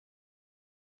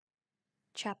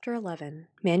Chapter 11,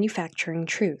 Manufacturing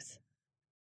Truth.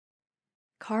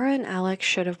 Kara and Alex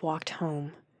should have walked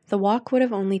home. The walk would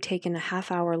have only taken a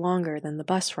half hour longer than the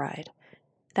bus ride.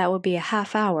 That would be a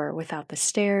half hour without the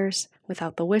stares,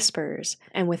 without the whispers,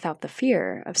 and without the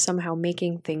fear of somehow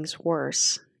making things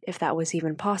worse, if that was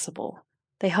even possible.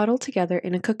 They huddled together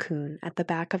in a cocoon at the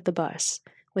back of the bus,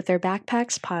 with their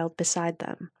backpacks piled beside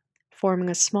them, forming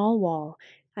a small wall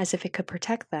as if it could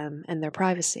protect them and their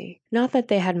privacy. Not that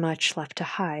they had much left to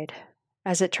hide.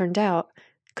 As it turned out,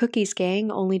 Cookie's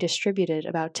gang only distributed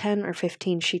about 10 or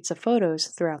 15 sheets of photos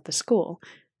throughout the school,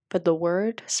 but the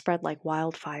word spread like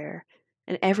wildfire,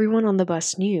 and everyone on the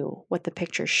bus knew what the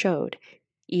pictures showed,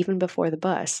 even before the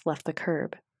bus left the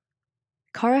curb.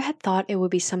 Kara had thought it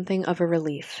would be something of a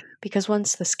relief, because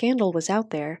once the scandal was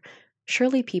out there,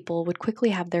 surely people would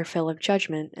quickly have their fill of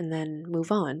judgment and then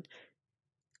move on.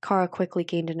 Kara quickly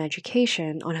gained an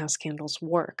education on how scandals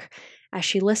work, as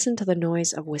she listened to the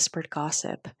noise of whispered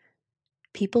gossip.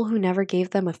 People who never gave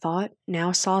them a thought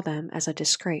now saw them as a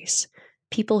disgrace.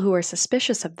 People who were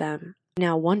suspicious of them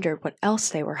now wondered what else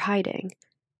they were hiding.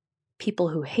 People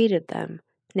who hated them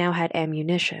now had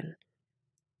ammunition.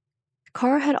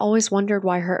 Kara had always wondered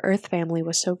why her Earth family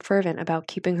was so fervent about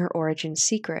keeping her origins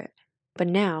secret, but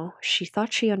now she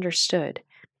thought she understood.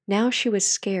 Now she was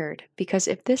scared, because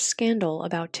if this scandal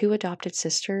about two adopted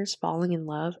sisters falling in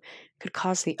love could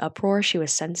cause the uproar she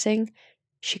was sensing,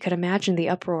 she could imagine the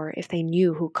uproar if they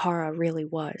knew who Kara really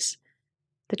was.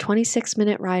 The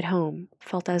 26-minute ride home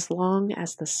felt as long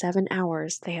as the 7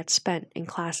 hours they had spent in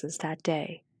classes that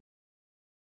day.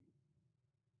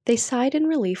 They sighed in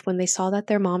relief when they saw that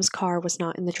their mom's car was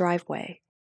not in the driveway.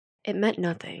 It meant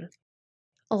nothing.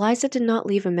 Eliza did not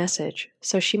leave a message,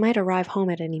 so she might arrive home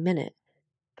at any minute.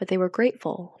 But they were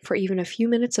grateful for even a few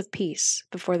minutes of peace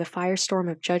before the firestorm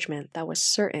of judgment that was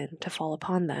certain to fall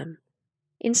upon them.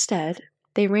 Instead,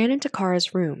 they ran into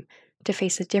Kara's room to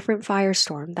face a different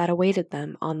firestorm that awaited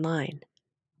them online.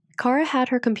 Kara had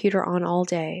her computer on all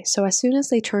day, so as soon as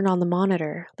they turned on the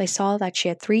monitor, they saw that she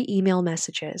had 3 email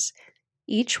messages,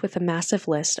 each with a massive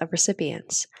list of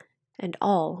recipients, and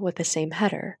all with the same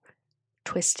header: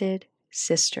 Twisted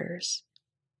Sisters.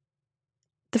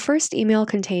 The first email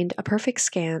contained a perfect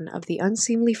scan of the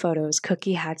unseemly photos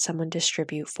Cookie had someone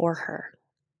distribute for her.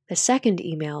 The second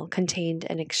email contained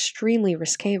an extremely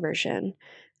risque version,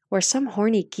 where some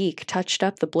horny geek touched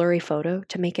up the blurry photo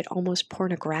to make it almost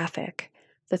pornographic.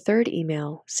 The third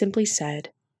email simply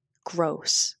said,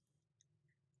 "Gross."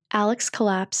 Alex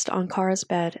collapsed on Kara's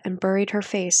bed and buried her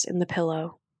face in the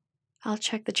pillow. "I'll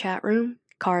check the chat room,"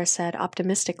 Kara said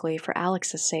optimistically for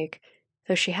Alex's sake,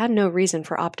 though she had no reason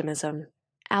for optimism.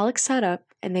 Alex sat up,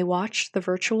 and they watched the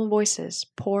virtual voices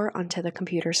pour onto the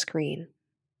computer screen.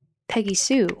 Peggy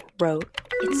Sue wrote,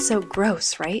 "It's so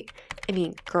gross, right? I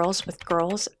mean, girls with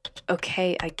girls,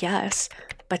 okay, I guess,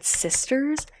 but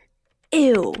sisters?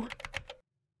 Ew!"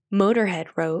 Motorhead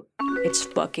wrote, "It's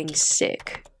fucking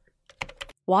sick."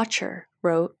 Watcher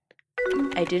wrote,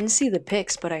 "I didn't see the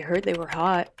pics, but I heard they were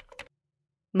hot."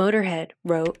 Motorhead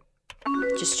wrote,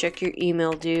 "Just check your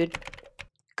email, dude."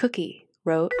 Cookie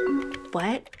wrote,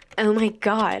 "What? Oh my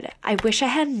god, I wish I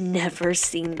had never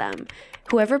seen them.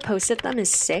 Whoever posted them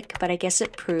is sick, but I guess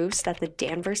it proves that the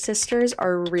Danvers sisters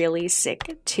are really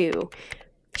sick too.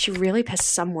 She really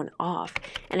pissed someone off,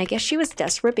 and I guess she was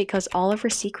desperate because all of her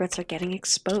secrets are getting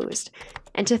exposed.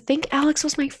 And to think Alex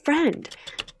was my friend!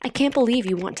 I can't believe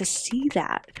you want to see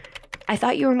that. I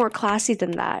thought you were more classy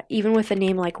than that, even with a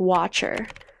name like Watcher."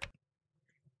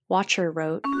 Watcher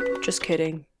wrote, "Just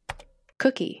kidding."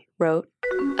 Cookie wrote,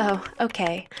 "Oh,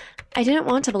 okay. I didn't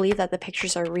want to believe that the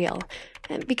pictures are real,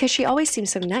 because she always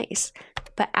seems so nice.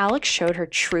 But Alex showed her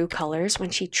true colors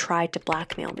when she tried to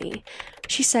blackmail me.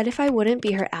 She said if I wouldn't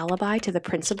be her alibi to the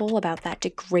principal about that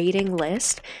degrading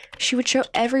list, she would show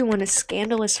everyone a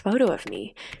scandalous photo of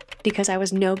me, because I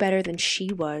was no better than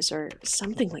she was, or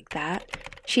something like that.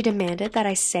 She demanded that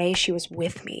I say she was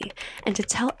with me, and to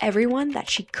tell everyone that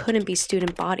she couldn't be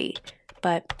student body.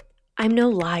 But I'm no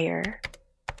liar."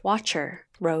 Watcher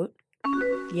wrote,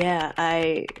 "Yeah,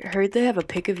 I heard they have a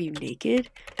pic of you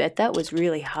naked. Bet that was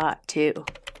really hot, too."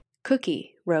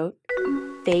 Cookie wrote,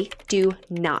 "They do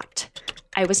not.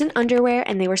 I was in underwear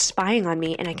and they were spying on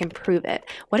me and I can prove it.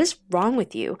 What is wrong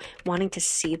with you? Wanting to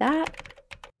see that?"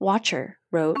 Watcher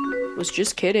wrote, "Was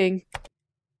just kidding."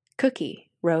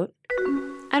 Cookie wrote,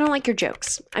 "I don't like your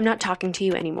jokes. I'm not talking to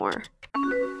you anymore."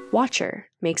 Watcher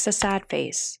makes a sad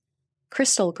face.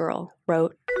 Crystal Girl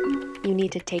wrote, "You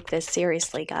need to take this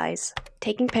seriously, guys.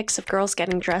 Taking pics of girls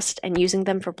getting dressed and using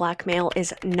them for blackmail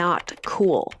is not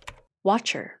cool."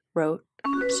 Watcher wrote,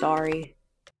 "Sorry."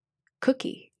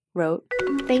 Cookie wrote,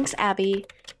 "Thanks, Abby."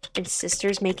 And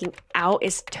sisters making out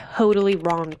is totally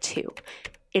wrong too.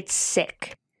 It's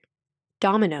sick.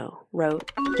 Domino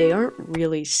wrote, "They aren't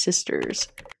really sisters."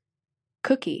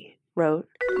 Cookie wrote,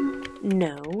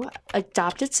 "No,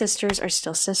 adopted sisters are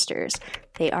still sisters.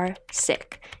 They are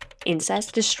sick.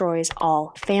 Incest destroys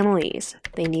all families.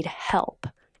 They need help."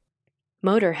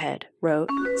 Motorhead wrote,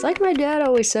 "It's like my dad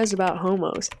always says about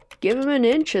homos. Give them an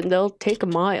inch and they'll take a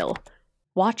mile."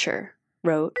 Watcher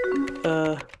wrote,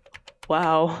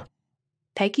 wow.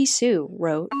 Peggy Sue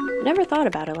wrote, "I never thought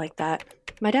about it like that.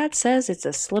 My dad says it's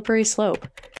a slippery slope."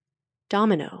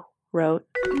 Domino wrote,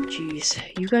 "Geez,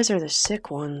 you guys are the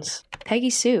sick ones." Peggy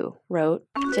Sue wrote,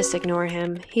 "Just ignore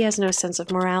him. He has no sense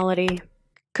of morality."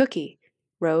 Cookie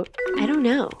wrote, "I don't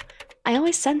know. I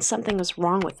always sensed something was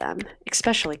wrong with them,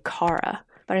 especially Kara.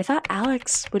 But I thought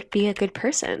Alex would be a good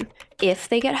person. If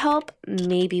they get help,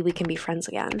 maybe we can be friends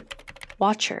again."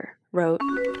 Watcher wrote,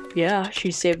 "Yeah,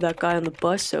 she saved that guy on the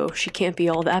bus, so she can't be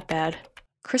all that bad."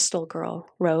 Crystal Girl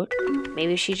wrote,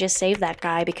 "Maybe she just saved that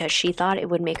guy because she thought it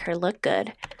would make her look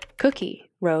good."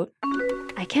 Cookie wrote,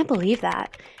 "I can't believe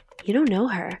that. You don't know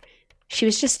her. She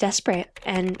was just desperate,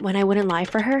 and when I wouldn't lie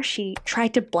for her, she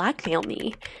tried to blackmail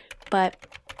me. But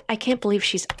I can't believe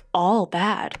she's all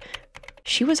bad.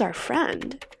 She was our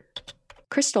friend."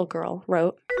 Crystal Girl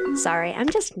wrote, "Sorry, I'm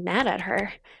just mad at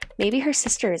her. Maybe her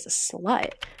sister is a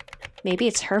slut. Maybe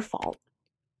it's her fault."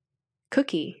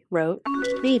 Cookie wrote,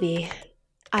 "Maybe.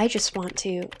 I just want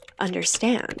to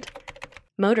understand."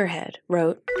 Motorhead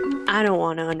wrote, "I don't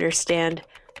want to understand.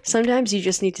 Sometimes you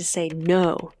just need to say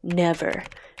no, never.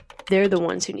 They're the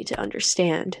ones who need to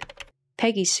understand."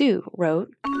 Peggy Sue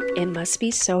wrote, "It must be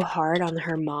so hard on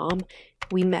her mom.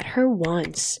 We met her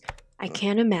once. I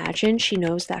can't imagine she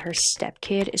knows that her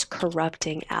stepkid is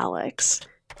corrupting Alex."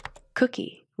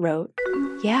 Cookie wrote,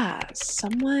 "Yeah,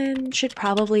 someone should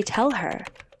probably tell her."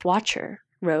 Watcher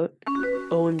wrote,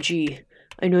 "OMG,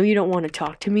 I know you don't want to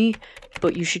talk to me,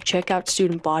 but you should check out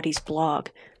Student Body's blog.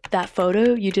 That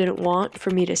photo you didn't want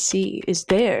for me to see is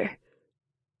there."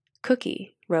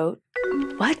 Cookie wrote,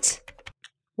 "What?"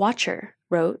 Watcher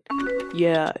wrote,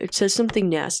 "Yeah, it says something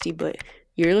nasty, but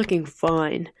you're looking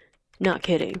fine. Not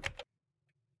kidding."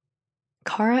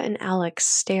 Kara and Alex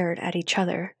stared at each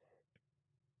other.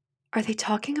 "Are they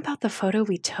talking about the photo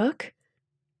we took?"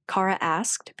 Kara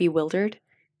asked, bewildered.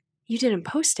 "You didn't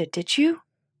post it, did you?"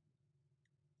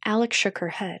 Alex shook her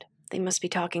head. They must be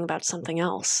talking about something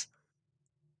else.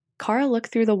 Kara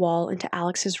looked through the wall into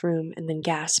Alex's room and then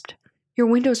gasped. "Your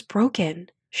window's broken,"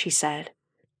 she said.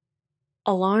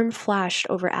 Alarm flashed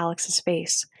over Alex's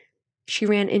face. She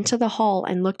ran into the hall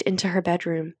and looked into her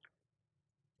bedroom.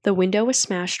 The window was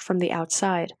smashed from the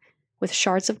outside, with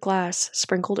shards of glass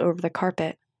sprinkled over the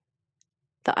carpet.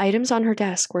 The items on her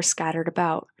desk were scattered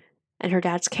about, and her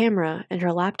dad's camera and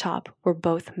her laptop were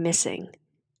both missing.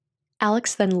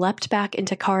 Alex then leapt back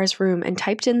into Kara's room and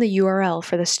typed in the URL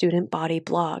for the Student Body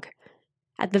blog.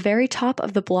 At the very top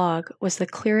of the blog was the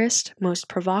clearest, most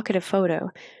provocative photo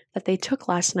that they took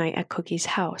last night at Cookie's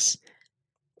house.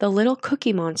 The little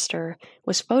cookie monster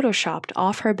was photoshopped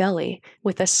off her belly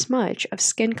with a smudge of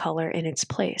skin color in its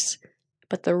place,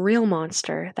 but the real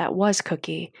monster that was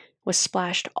Cookie was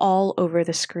splashed all over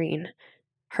the screen.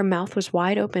 Her mouth was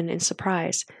wide open in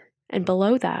surprise, and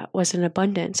below that was an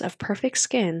abundance of perfect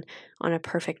skin on a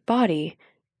perfect body,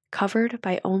 covered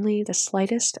by only the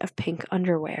slightest of pink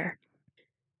underwear.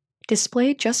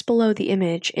 Displayed just below the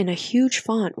image in a huge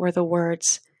font were the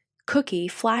words, "Cookie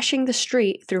flashing the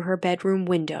street through her bedroom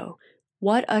window.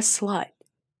 What a slut."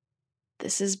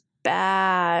 "This is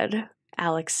bad,"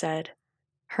 Alex said.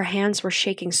 Her hands were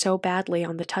shaking so badly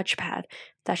on the touchpad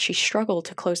that she struggled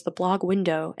to close the blog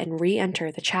window and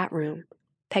re-enter the chat room.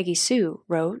 Peggy Sue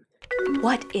wrote,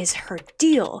 "What is her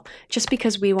deal? Just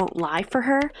because we won't lie for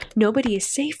her, nobody is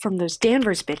safe from those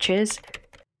Danvers bitches."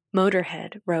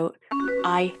 Motorhead wrote,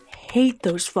 "I hate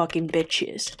those fucking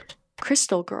bitches."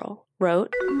 Crystal Girl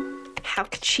wrote, "How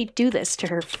could she do this to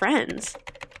her friends?"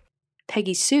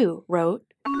 Peggy Sue wrote,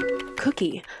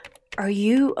 "Cookie, are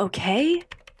you okay?"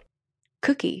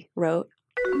 Cookie wrote,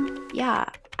 "Yeah,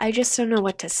 I just don't know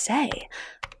what to say.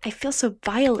 I feel so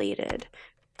violated.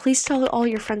 Please tell all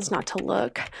your friends not to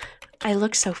look. I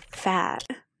look so fat."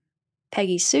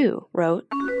 Peggy Sue wrote,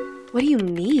 "What do you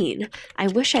mean? I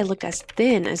wish I looked as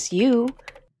thin as you."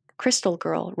 Crystal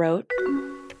Girl wrote,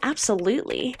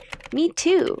 "Absolutely. Me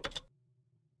too."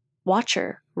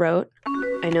 Watcher wrote,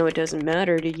 "I know it doesn't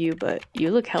matter to you, but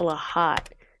you look hella hot."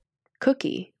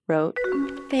 Cookie wrote,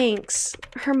 "Thanks.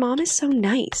 Her mom is so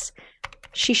nice.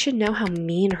 She should know how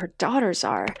mean her daughters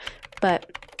are,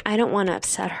 but I don't want to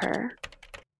upset her."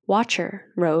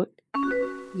 Watcher wrote,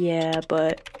 Yeah,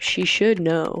 but she should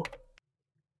know.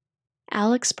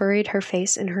 Alex buried her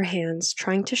face in her hands,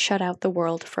 trying to shut out the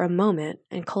world for a moment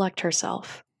and collect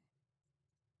herself.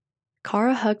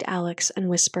 Kara hugged Alex and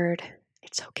whispered,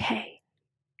 "It's okay.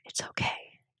 It's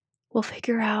okay. We'll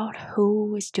figure out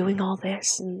who is doing all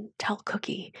this and tell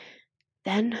Cookie.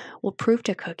 Then we'll prove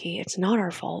to Cookie it's not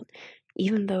our fault,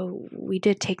 even though we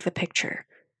did take the picture."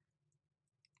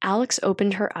 Alex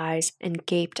opened her eyes and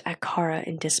gaped at Kara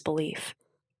in disbelief.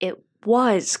 "It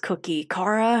was Cookie,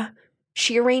 Kara.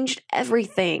 She arranged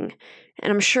everything,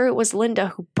 and I'm sure it was Linda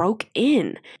who broke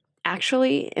in.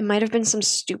 Actually, it might have been some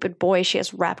stupid boy she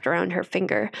has wrapped around her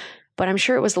finger, but I'm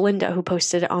sure it was Linda who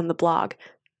posted it on the blog.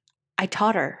 I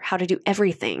taught her how to do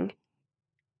everything."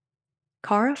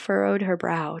 Kara furrowed her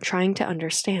brow, trying to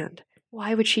understand.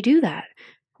 Why would she do that?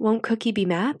 Won't Cookie be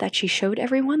mad that she showed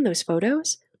everyone those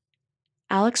photos?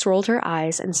 Alex rolled her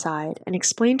eyes and sighed and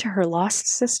explained to her lost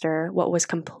sister what was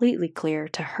completely clear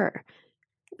to her.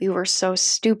 "We were so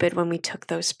stupid when we took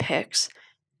those pics.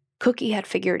 Cookie had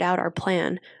figured out our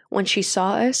plan when she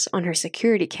saw us on her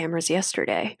security cameras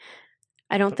yesterday.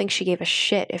 I don't think she gave a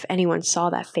shit if anyone saw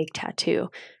that fake tattoo,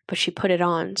 but she put it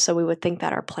on so we would think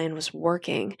that our plan was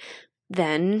working.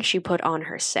 Then she put on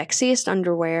her sexiest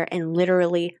underwear and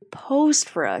literally posed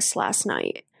for us last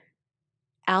night."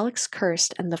 Alex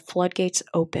cursed and the floodgates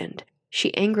opened.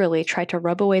 She angrily tried to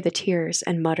rub away the tears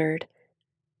and muttered,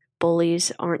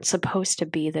 "Bullies aren't supposed to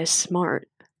be this smart."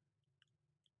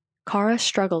 Kara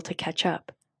struggled to catch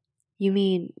up. "You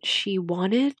mean she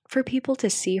wanted for people to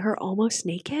see her almost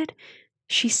naked?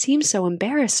 She seems so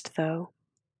embarrassed, though."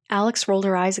 Alex rolled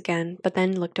her eyes again, but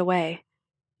then looked away.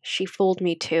 "She fooled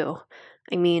me, too.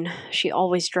 I mean, she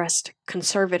always dressed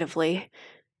conservatively.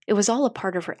 It was all a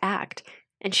part of her act,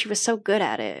 and she was so good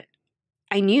at it.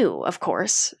 I knew, of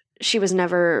course, she was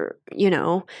never,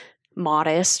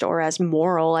 modest or as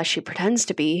moral as she pretends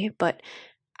to be, but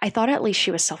I thought at least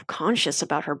she was self-conscious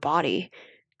about her body.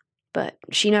 But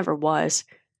she never was.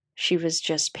 She was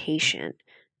just patient.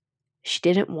 She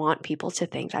didn't want people to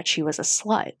think that she was a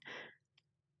slut.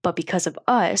 But because of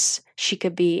us, she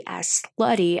could be as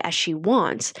slutty as she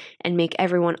wants and make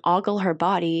everyone ogle her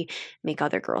body, make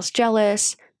other girls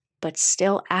jealous, but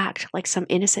still act like some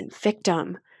innocent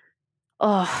victim.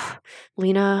 Ugh,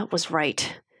 Lena was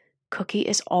right. Cookie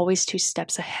is always 2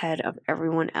 steps ahead of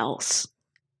everyone else."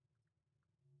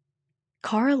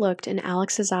 Kara looked in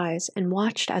Alex's eyes and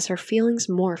watched as her feelings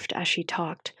morphed as she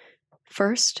talked,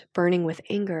 first burning with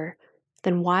anger,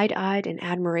 then wide-eyed in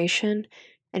admiration,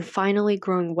 and finally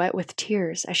growing wet with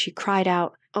tears as she cried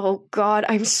out, "Oh God,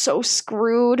 I'm so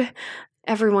screwed.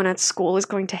 Everyone at school is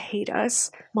going to hate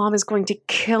us. Mom is going to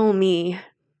kill me."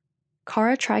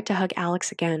 Kara tried to hug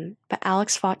Alex again, but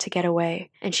Alex fought to get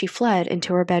away, and she fled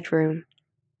into her bedroom.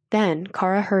 Then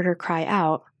Kara heard her cry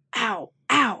out, "Ow,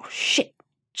 ow, shit,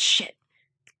 shit."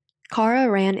 Kara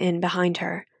ran in behind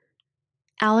her.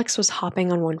 Alex was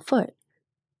hopping on one foot.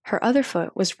 Her other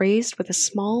foot was raised with a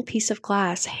small piece of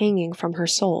glass hanging from her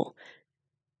sole.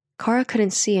 Kara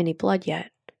couldn't see any blood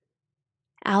yet.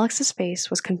 Alex's face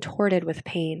was contorted with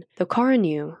pain, though Kara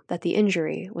knew that the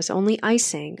injury was only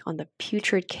icing on the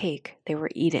putrid cake they were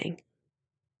eating.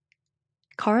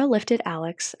 Kara lifted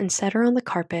Alex and set her on the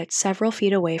carpet several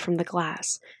feet away from the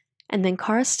glass, and then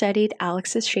Kara steadied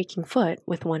Alex's shaking foot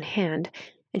with one hand,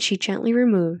 and she gently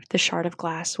removed the shard of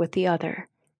glass with the other.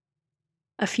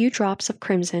 A few drops of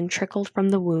crimson trickled from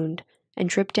the wound and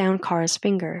dripped down Kara's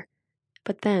finger,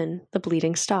 but then the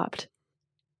bleeding stopped.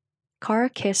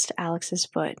 Kara kissed Alex's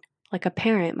foot, like a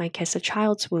parent might kiss a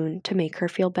child's wound to make her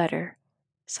feel better.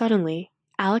 Suddenly,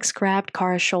 Alex grabbed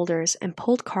Kara's shoulders and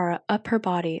pulled Kara up her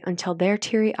body until their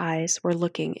teary eyes were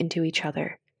looking into each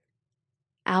other.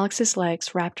 Alex's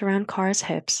legs wrapped around Kara's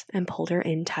hips and pulled her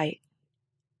in tight.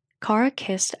 Kara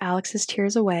kissed Alex's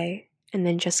tears away and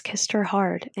then just kissed her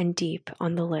hard and deep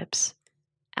on the lips.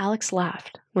 Alex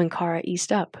laughed when Kara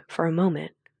eased up for a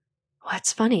moment.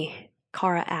 "What's funny?"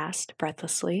 Kara asked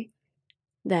breathlessly.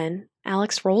 Then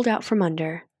Alex rolled out from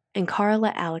under, and Kara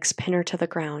let Alex pin her to the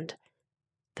ground.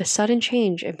 The sudden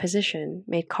change in position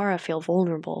made Kara feel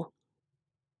vulnerable.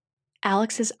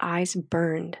 Alex's eyes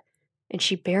burned, and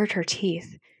she bared her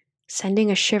teeth,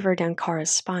 sending a shiver down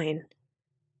Kara's spine.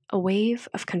 A wave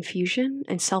of confusion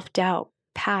and self-doubt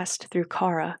passed through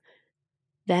Kara.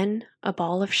 Then a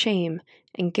ball of shame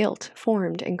and guilt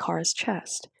formed in Kara's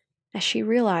chest as she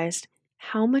realized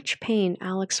how much pain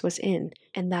Alex was in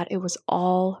and that it was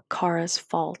all Kara's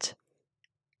fault.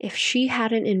 If she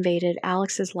hadn't invaded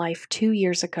Alex's life 2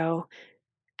 years ago,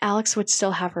 Alex would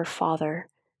still have her father.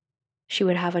 She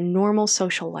would have a normal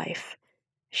social life.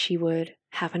 She would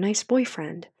have a nice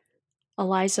boyfriend.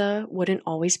 Eliza wouldn't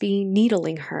always be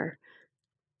needling her.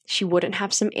 She wouldn't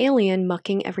have some alien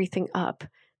mucking everything up.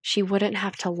 She wouldn't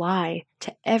have to lie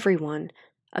to everyone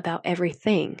about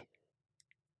everything.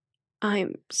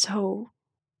 "I'm so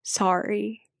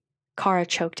sorry," Kara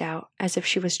choked out, as if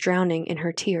she was drowning in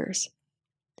her tears.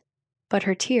 But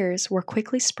her tears were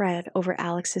quickly spread over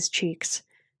Alex's cheeks,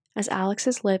 as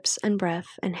Alex's lips and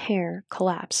breath and hair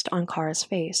collapsed on Kara's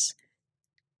face.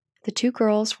 The two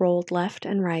girls rolled left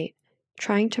and right,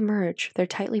 trying to merge their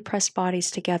tightly pressed bodies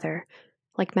together,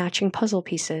 like matching puzzle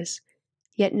pieces,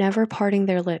 yet never parting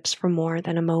their lips for more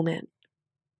than a moment.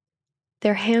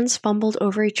 Their hands fumbled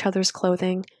over each other's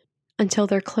clothing until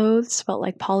their clothes felt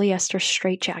like polyester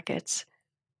straitjackets,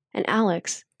 and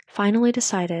Alex finally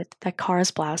decided that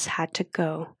Kara's blouse had to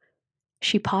go.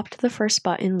 She popped the first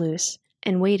button loose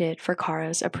and waited for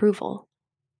Kara's approval.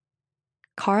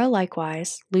 Kara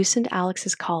likewise loosened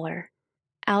Alex's collar.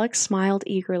 Alex smiled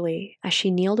eagerly as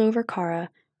she kneeled over Kara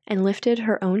and lifted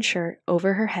her own shirt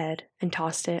over her head and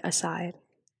tossed it aside.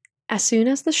 As soon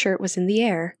as the shirt was in the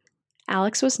air,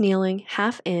 Alex was kneeling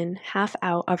half in, half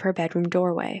out of her bedroom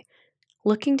doorway,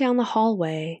 looking down the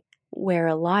hallway where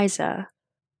Eliza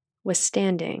was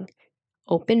standing,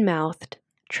 open-mouthed,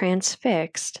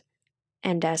 transfixed,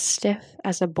 and as stiff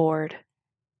as a board.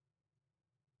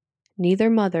 Neither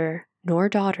mother nor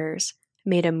daughters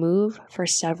made a move for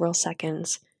several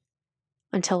seconds,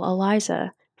 until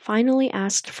Eliza finally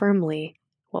asked firmly,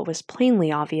 what was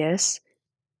plainly obvious,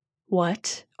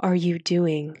 "What are you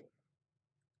doing?"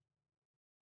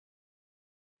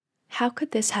 How could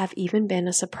this have even been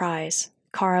a surprise?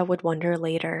 Kara would wonder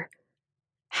later.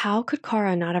 How could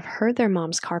Kara not have heard their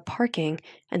mom's car parking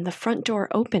and the front door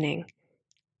opening?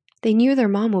 They knew their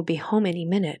mom would be home any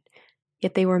minute,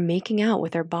 yet they were making out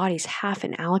with their bodies half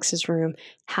in Alex's room,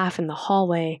 half in the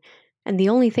hallway, and the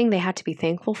only thing they had to be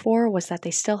thankful for was that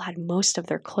they still had most of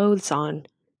their clothes on.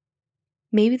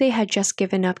 Maybe they had just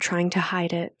given up trying to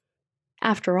hide it.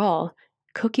 After all,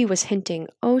 Cookie was hinting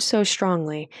oh so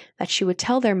strongly that she would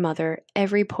tell their mother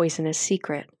every poisonous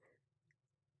secret.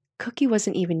 Cookie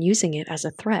wasn't even using it as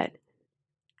a threat.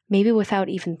 Maybe without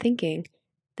even thinking,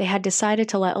 they had decided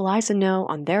to let Eliza know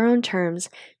on their own terms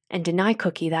and deny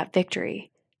Cookie that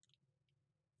victory.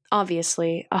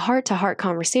 Obviously, a heart-to-heart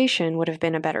conversation would have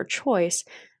been a better choice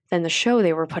than the show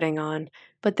they were putting on,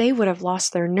 but they would have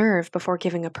lost their nerve before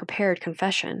giving a prepared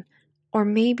confession. Or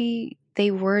maybe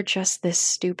they were just this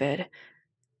stupid.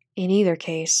 In either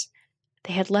case,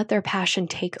 they had let their passion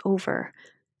take over,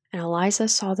 and Eliza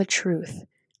saw the truth,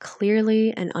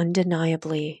 clearly and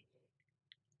undeniably.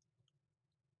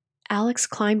 Alex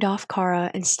climbed off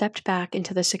Kara and stepped back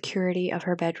into the security of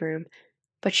her bedroom,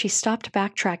 but she stopped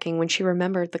backtracking when she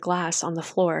remembered the glass on the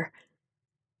floor.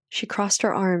 She crossed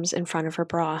her arms in front of her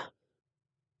bra.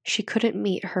 She couldn't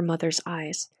meet her mother's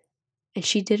eyes, and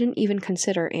she didn't even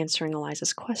consider answering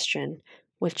Eliza's question,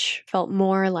 which felt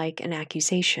more like an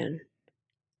accusation.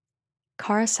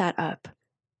 Kara sat up.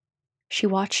 She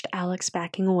watched Alex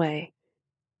backing away.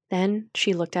 Then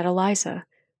she looked at Eliza,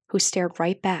 who stared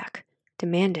right back,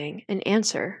 demanding an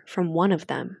answer from one of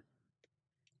them.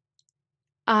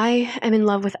 "I am in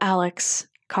love with Alex,"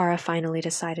 Kara finally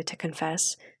decided to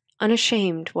confess,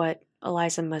 unashamed what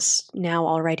Eliza must now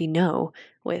already know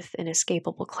with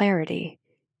inescapable clarity.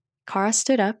 Kara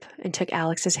stood up and took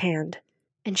Alex's hand.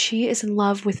 "And she is in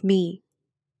love with me."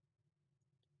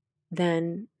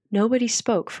 Then nobody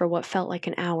spoke for what felt like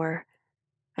an hour,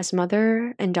 as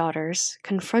mother and daughters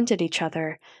confronted each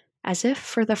other as if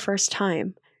for the first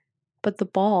time, but the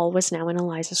ball was now in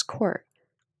Eliza's court,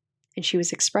 and she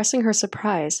was expressing her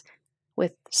surprise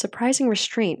with surprising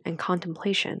restraint and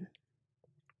contemplation.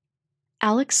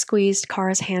 Alex squeezed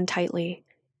Kara's hand tightly.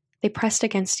 They pressed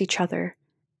against each other.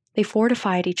 They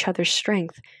fortified each other's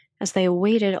strength as they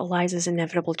awaited Eliza's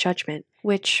inevitable judgment,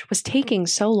 which was taking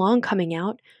so long coming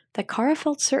out that Kara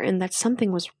felt certain that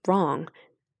something was wrong.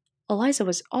 Eliza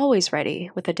was always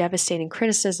ready with a devastating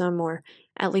criticism or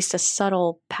at least a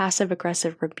subtle,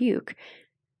 passive-aggressive rebuke,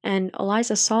 and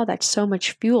Eliza saw that so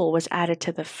much fuel was added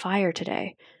to the fire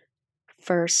today.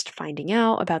 First, finding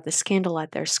out about the scandal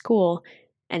at their school,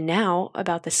 and now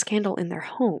about the scandal in their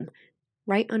home,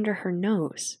 right under her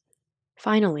nose.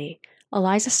 Finally,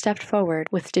 Eliza stepped forward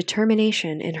with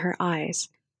determination in her eyes.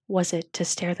 Was it to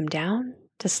stare them down?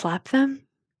 To slap them?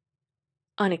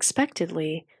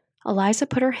 Unexpectedly, Eliza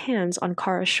put her hands on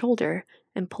Kara's shoulder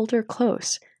and pulled her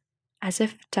close, as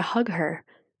if to hug her,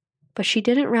 but she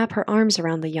didn't wrap her arms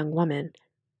around the young woman.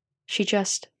 She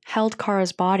just held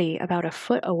Kara's body about a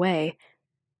foot away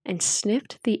and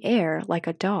sniffed the air like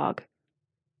a dog.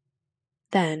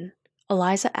 Then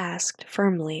Eliza asked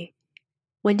firmly,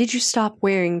 When did you stop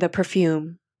wearing the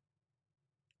perfume?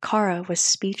 Kara was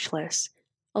speechless.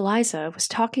 Eliza was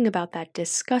talking about that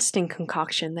disgusting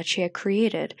concoction that she had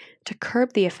created to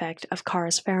curb the effect of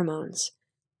Kara's pheromones.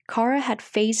 Kara had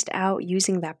phased out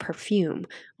using that perfume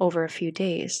over a few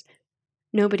days.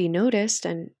 Nobody noticed,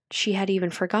 and she had even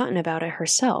forgotten about it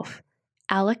herself.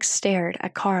 Alex stared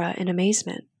at Kara in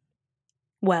amazement.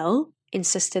 Well,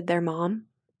 insisted their mom.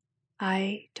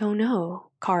 I don't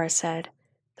know, Kara said,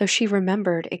 though she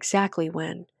remembered exactly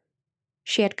when.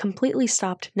 She had completely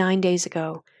stopped 9 days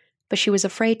ago, but she was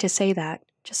afraid to say that.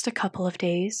 Just a couple of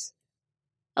days.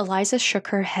 Eliza shook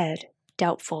her head,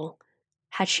 doubtful.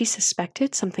 Had she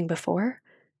suspected something before?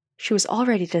 She was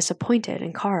already disappointed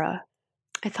in Kara.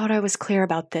 I thought I was clear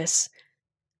about this.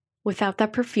 Without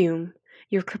that perfume,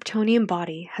 your Kryptonian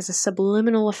body has a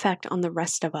subliminal effect on the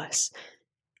rest of us.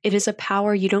 It is a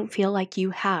power you don't feel like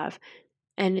you have,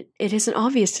 and it isn't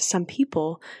obvious to some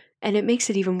people, and it makes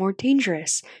it even more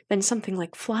dangerous than something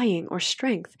like flying or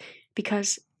strength,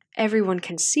 because everyone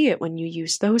can see it when you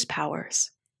use those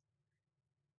powers.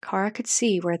 Kara could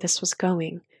see where this was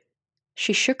going.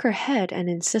 She shook her head and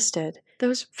insisted,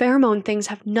 Those pheromone things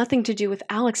have nothing to do with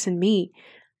Alex and me.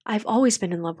 I've always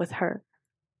been in love with her.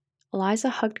 Eliza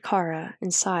hugged Kara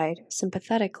and sighed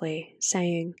sympathetically,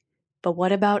 saying, But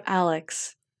what about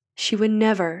Alex? She would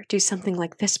never do something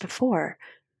like this before.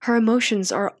 Her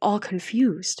emotions are all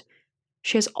confused.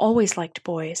 She has always liked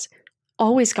boys,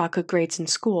 always got good grades in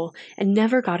school, and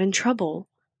never got in trouble.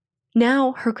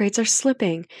 Now her grades are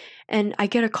slipping, and I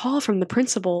get a call from the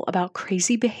principal about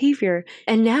crazy behavior,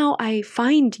 and now I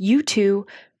find you two,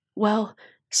 well,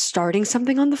 starting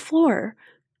something on the floor.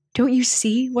 Don't you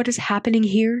see what is happening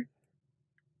here?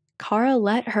 Kara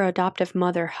let her adoptive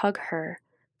mother hug her,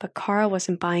 but Kara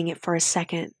wasn't buying it for a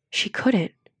second. She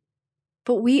couldn't.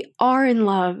 But we are in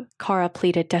love, Kara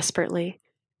pleaded desperately.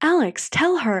 Alex,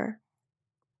 tell her.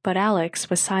 But Alex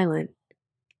was silent.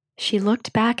 She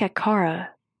looked back at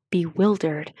Kara,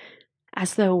 bewildered,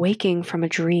 as though waking from a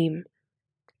dream.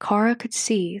 Kara could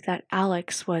see that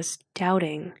Alex was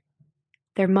doubting.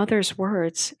 Their mother's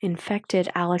words infected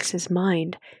Alex's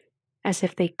mind, as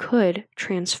if they could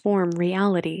transform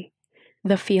reality.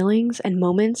 The feelings and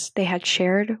moments they had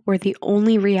shared were the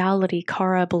only reality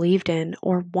Kara believed in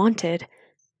or wanted,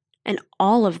 and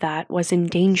all of that was in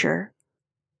danger.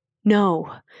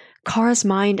 No, Kara's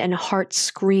mind and heart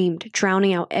screamed,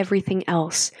 drowning out everything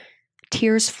else.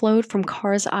 Tears flowed from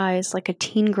Kara's eyes like a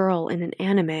teen girl in an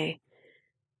anime.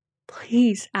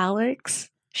 Please,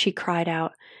 Alex, she cried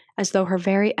out, as though her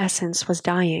very essence was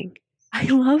dying. I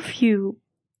love you.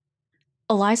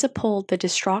 Eliza pulled the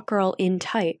distraught girl in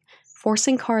tight,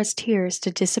 forcing Kara's tears to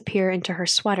disappear into her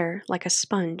sweater like a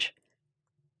sponge.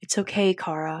 It's okay,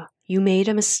 Kara. You made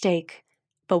a mistake,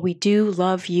 but we do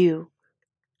love you.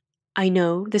 I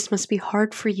know this must be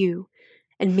hard for you,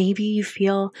 and maybe you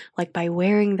feel like by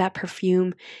wearing that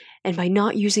perfume and by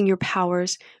not using your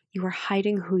powers, you are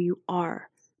hiding who you are.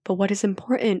 But what is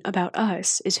important about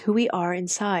us is who we are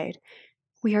inside.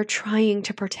 We are trying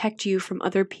to protect you from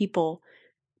other people,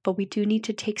 but we do need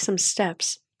to take some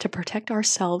steps to protect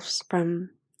ourselves from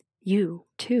you,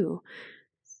 too.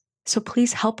 So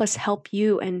please help us help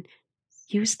you and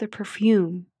use the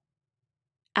perfume.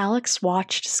 Alex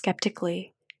watched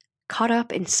skeptically, caught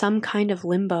up in some kind of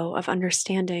limbo of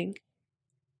understanding.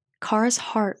 Kara's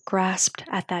heart grasped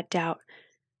at that doubt.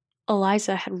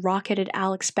 Eliza had rocketed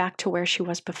Alex back to where she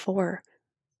was before,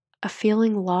 a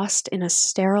feeling lost in a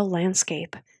sterile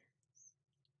landscape.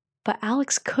 But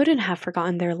Alex couldn't have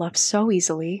forgotten their love so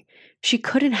easily. She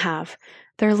couldn't have.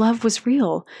 Their love was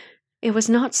real. It was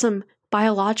not some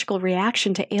biological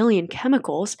reaction to alien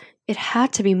chemicals. It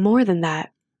had to be more than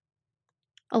that.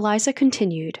 Eliza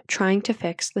continued, trying to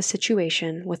fix the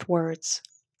situation with words.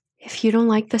 If you don't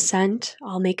like the scent,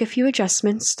 I'll make a few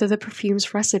adjustments to the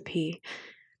perfume's recipe.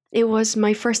 It was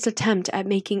my first attempt at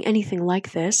making anything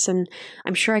like this, and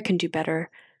I'm sure I can do better.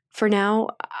 For now,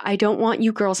 I don't want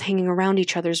you girls hanging around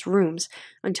each other's rooms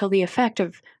until the effect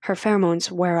of her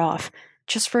pheromones wear off,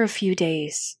 just for a few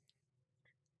days.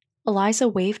 Eliza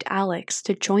waved Alex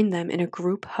to join them in a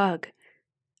group hug.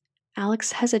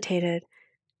 Alex hesitated,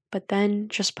 but then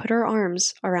just put her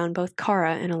arms around both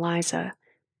Kara and Eliza.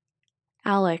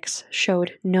 Alex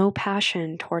showed no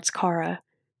passion towards Kara.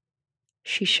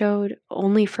 She showed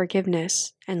only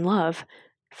forgiveness and love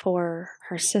for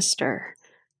her sister,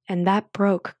 and that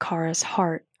broke Kara's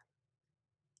heart.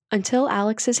 Until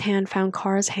Alex's hand found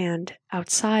Kara's hand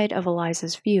outside of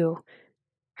Eliza's view,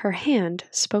 her hand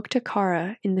spoke to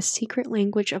Kara in the secret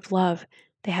language of love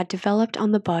they had developed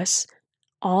on the bus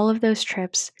all of those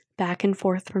trips back and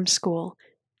forth from school,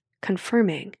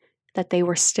 confirming that they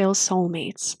were still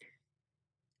soulmates.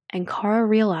 And Kara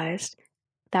realized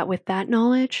that with that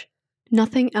knowledge,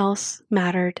 nothing else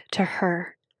mattered to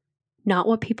her. Not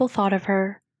what people thought of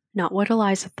her, not what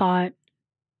Eliza thought,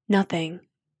 nothing.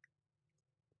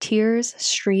 Tears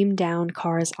streamed down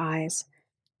Kara's eyes.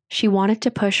 She wanted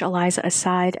to push Eliza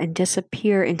aside and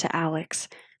disappear into Alex,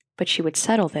 but she would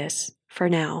settle this for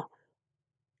now.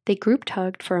 They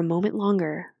group-hugged for a moment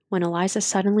longer when Eliza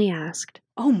suddenly asked,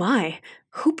 "Oh my,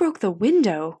 who broke the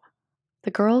window?"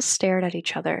 The girls stared at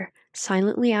each other,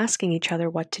 silently asking each other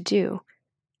what to do.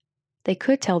 They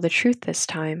could tell the truth this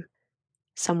time.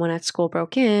 Someone at school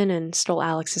broke in and stole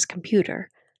Alex's computer.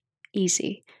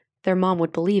 Easy. Their mom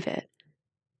would believe it.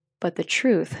 But the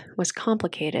truth was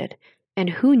complicated, and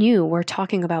who knew where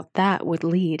talking about that would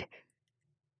lead?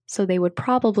 So they would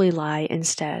probably lie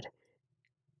instead.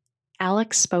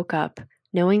 Alex spoke up,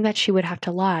 knowing that she would have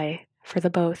to lie for the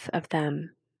both of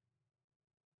them.